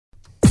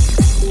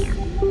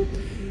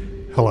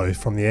Hello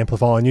from the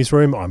Amplifier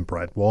Newsroom, I'm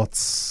Brad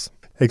Watts.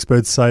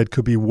 Experts say it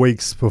could be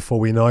weeks before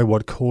we know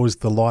what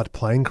caused the light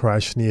plane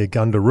crash near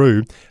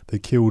Gundaroo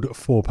that killed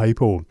 4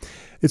 people.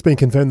 It's been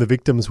confirmed the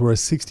victims were a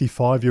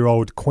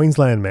 65-year-old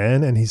Queensland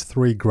man and his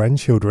 3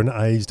 grandchildren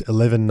aged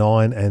 11,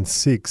 9 and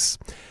 6.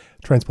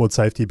 Transport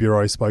Safety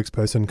Bureau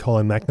spokesperson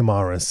Colin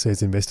McNamara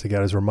says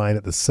investigators remain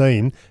at the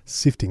scene,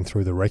 sifting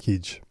through the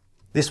wreckage.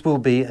 This will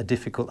be a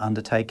difficult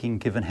undertaking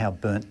given how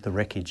burnt the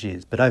wreckage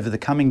is, but over the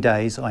coming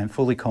days I am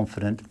fully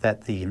confident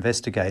that the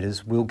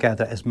investigators will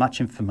gather as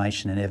much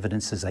information and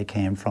evidence as they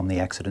can from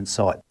the accident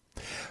site.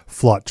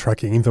 Flight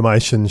tracking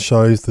information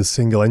shows the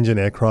single-engine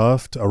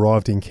aircraft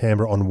arrived in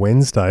Canberra on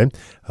Wednesday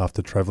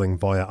after travelling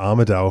via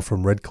Armidale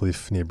from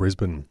Redcliffe near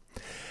Brisbane.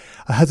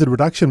 A hazard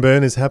reduction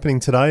burn is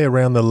happening today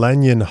around the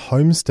Lanyon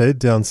Homestead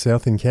down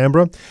south in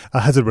Canberra.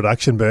 A hazard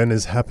reduction burn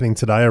is happening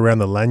today around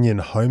the Lanyon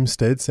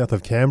Homestead south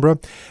of Canberra.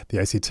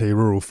 The ACT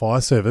Rural Fire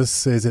Service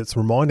says it's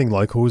reminding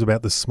locals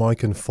about the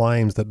smoke and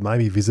flames that may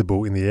be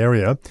visible in the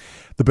area.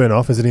 The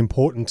burn-off is an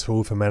important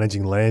tool for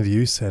managing land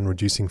use and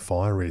reducing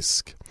fire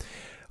risk.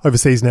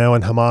 Overseas now,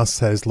 and Hamas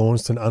has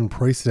launched an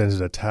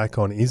unprecedented attack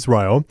on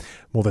Israel.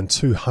 More than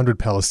 200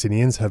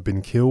 Palestinians have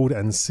been killed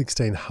and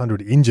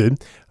 1,600 injured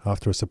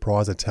after a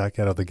surprise attack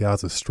out of the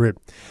Gaza Strip.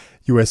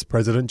 US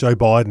President Joe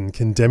Biden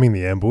condemning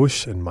the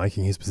ambush and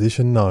making his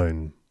position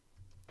known.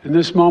 In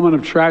this moment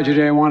of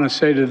tragedy, I want to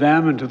say to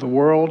them and to the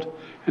world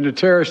and to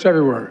terrorists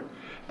everywhere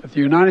that the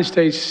United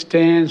States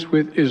stands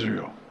with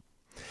Israel.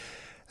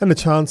 And a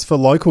chance for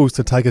locals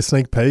to take a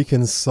sneak peek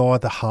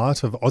inside the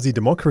heart of Aussie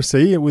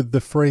democracy with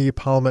the Free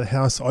Parliament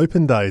House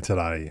Open Day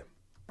today.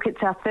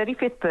 It's our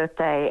 35th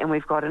birthday and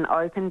we've got an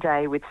open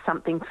day with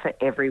something for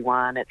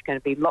everyone. It's going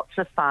to be lots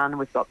of fun.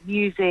 We've got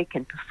music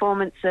and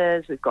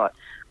performances. We've got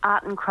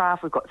art and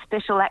craft. We've got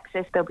special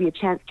access. There'll be a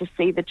chance to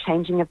see the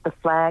changing of the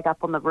flag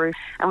up on the roof.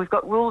 And we've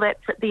got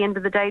rulettes at the end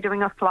of the day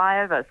doing a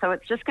flyover. So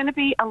it's just going to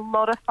be a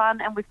lot of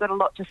fun and we've got a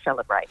lot to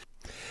celebrate.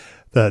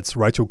 That's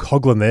Rachel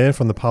Coughlin there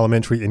from the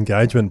Parliamentary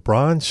Engagement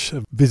Branch.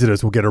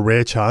 Visitors will get a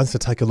rare chance to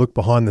take a look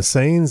behind the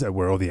scenes at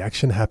where all the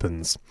action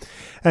happens.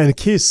 And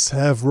KISS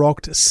have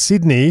rocked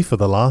Sydney for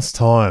the last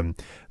time.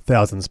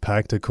 Thousands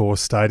packed Accor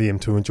Stadium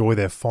to enjoy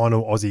their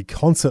final Aussie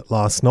concert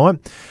last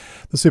night.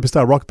 The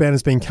superstar rock band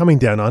has been coming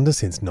down under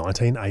since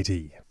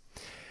 1980.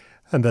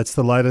 And that's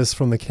the latest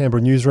from the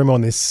Canberra newsroom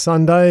on this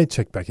Sunday.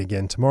 Check back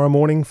again tomorrow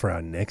morning for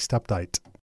our next update.